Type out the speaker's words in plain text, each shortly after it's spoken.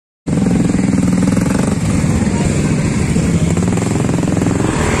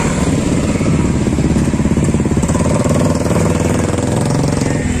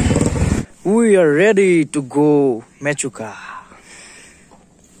we are ready to go Mechuka.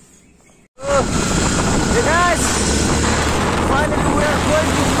 Hey guys, finally we are going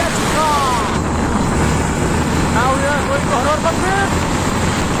to Mechuka. Now we are going to Arunachal Pradesh.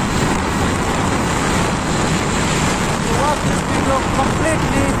 To watch this video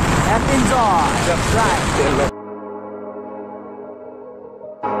completely and enjoy the ride.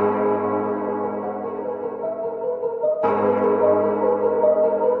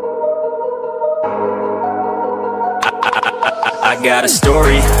 I got a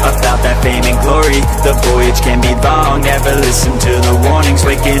story about that fame and glory. The voyage can be long, never listen to the warnings.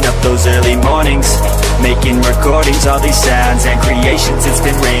 Waking up those early mornings, making recordings, all these sounds and creations. It's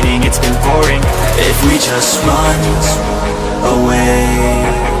been raining, it's been pouring. If we just run away,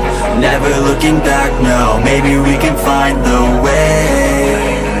 never looking back, no, maybe we can find the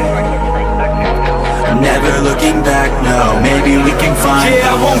way. Never looking back, no, maybe we can find the way.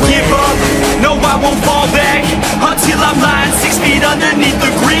 I won't give up, no I won't fall back, until I'm lying 6 feet underneath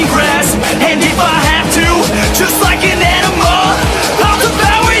the green grass. And if I have to, just like an animal, I'll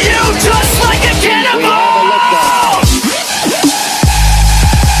devour you just like a cannibal.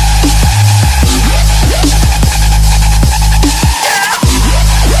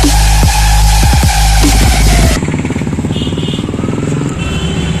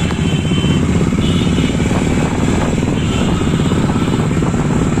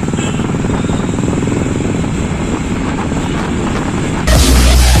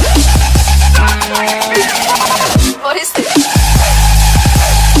 What is this?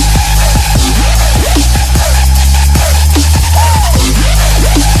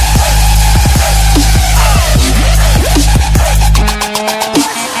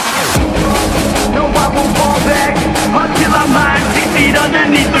 No, I won't fall back, until I'm lying 6 feet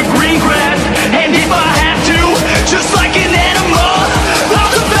underneath the green grass. And if I have to, just like an animal,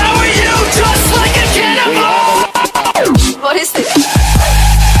 I'll devour you just like a cannibal. What is this?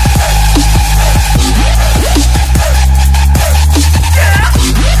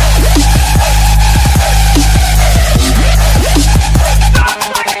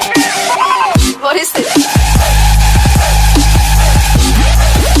 What is this?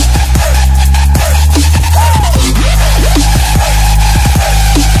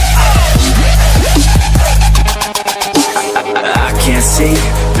 I can't see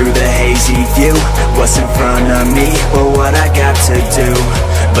through the hazy view what's in front of me or what I got to do.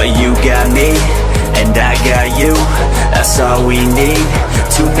 But you got me and I got you, that's all we need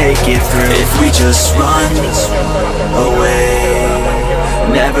to make it through. If we just run away,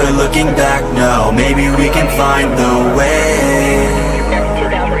 never looking back, no, maybe we can find the way.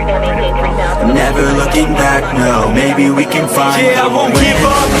 Never looking back, no, maybe we can find the way. I won't give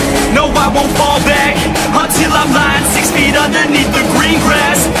up, no I won't fall back, until I'm lying 6 feet underneath the green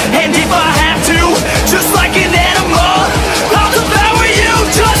grass. And if I have to, just like an animal, I'll devour you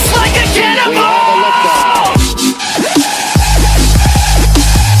just like a cannibal.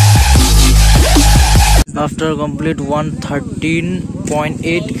 After complete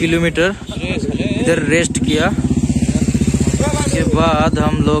 113.8 kilometre इधर rest किया, उसके बाद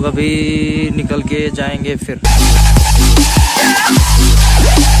हम लोग अभी निकल के जाएंगे फिर।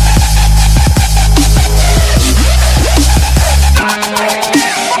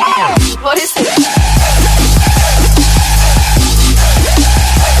 What is this?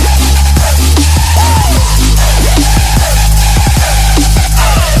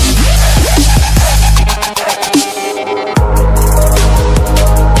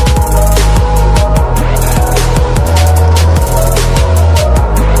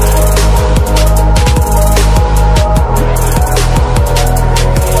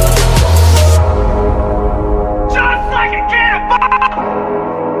 Just like a cannibal.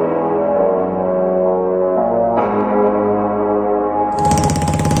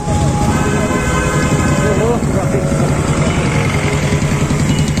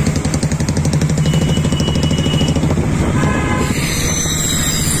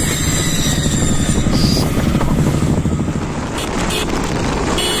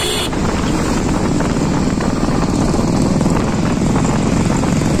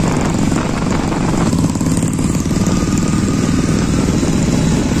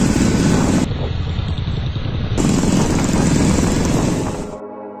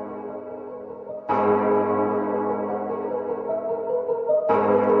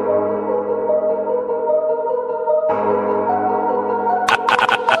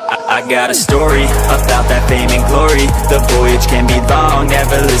 I got a story about that fame and glory. The voyage can be long,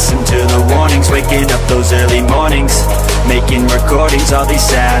 never listen to the warnings. Waking up those early mornings, making recordings, all these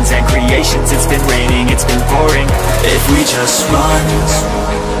sounds and creations. It's been raining, it's been pouring. If we just run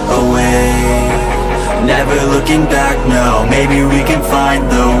away. Never looking back, no, maybe we can find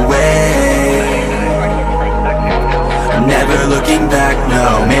the way. Never looking back, no,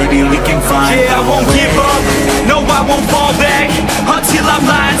 maybe we can find the way. Yeah, I won't give up, no I won't fall back until I'm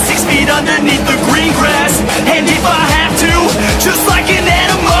lying 6 feet underneath the green grass. And if I have to, just like an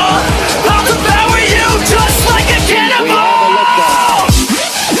animal, I'll devour you just like a cannibal.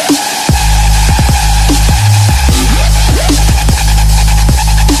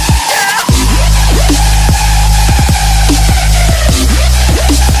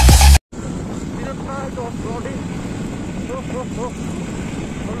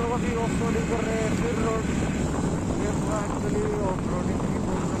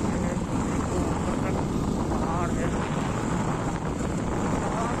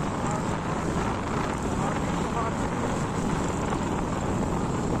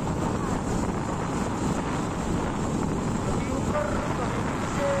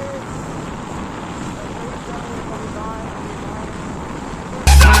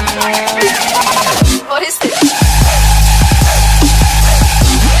 What is this?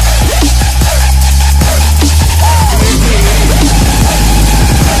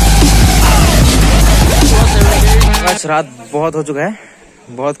 आज रात बहुत हो चुका है।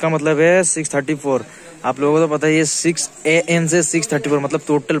 बहुत का मतलब है 6:34। आप लोगों को तो पता ही है 6 AM से 6:34 मतलब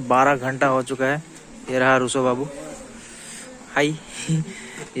टोटल 12 घंटा हो चुका है। ये रहा रूसो बाबू, हाय।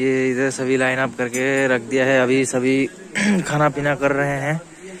 ये इधर सभी लाइन अप करके रख दिया है। अभी सभी खाना पीना कर रहे हैं।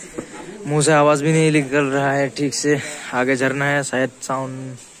 मुंह से आवाज भी नहीं निकल रहा है ठीक से। आगे झरना है, शायद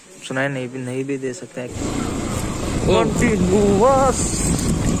साउंड सुनाई नहीं भी दे सकते हैं। कंटिन्यूअस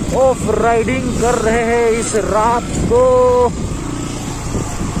ऑफ राइडिंग कर रहे हैं इस रात को।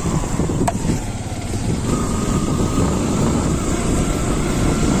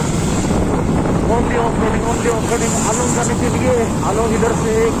 ओनली ऑफ रोडिंग आलोंग जाने के लिए। आलोंग इधर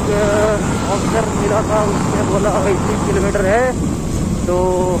से एक ऑफिसर मिला था, उसने बोला 21 किलोमीटर है, तो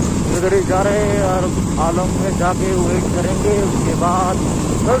इधर ही जा रहे हैं और आलोंग में जाके वेट करेंगे। उसके बाद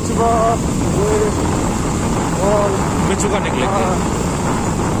कल सुबह और मेचुका निकलेंगे।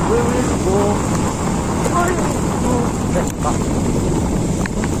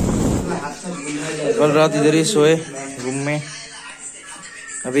 कल रात इधर ही सोए रूम में।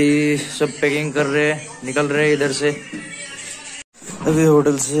 अभी सब पैकिंग कर रहे हैं, निकल रहे हैं इधर से। अभी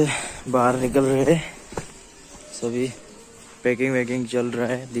होटल से बाहर निकल रहे हैं सभी। पैकिंग वैकिंग चल रहा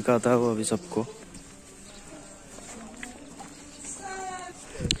है, दिखाता है वो अभी सबको।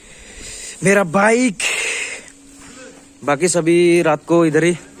 मेरा बाइक, बाकी सभी रात को इधर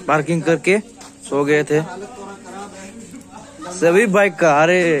ही पार्किंग करके सो गए थे सभी बाइक का।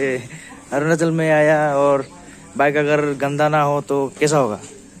 अरे अरुणाचल में आया और बाइक अगर गंदा ना हो तो कैसा होगा।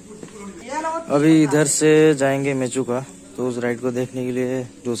 अभी इधर से जाएंगे मेचुका, तो उस राइड को देखने के लिए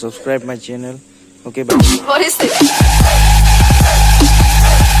जो subscribe my channel. Okay bye.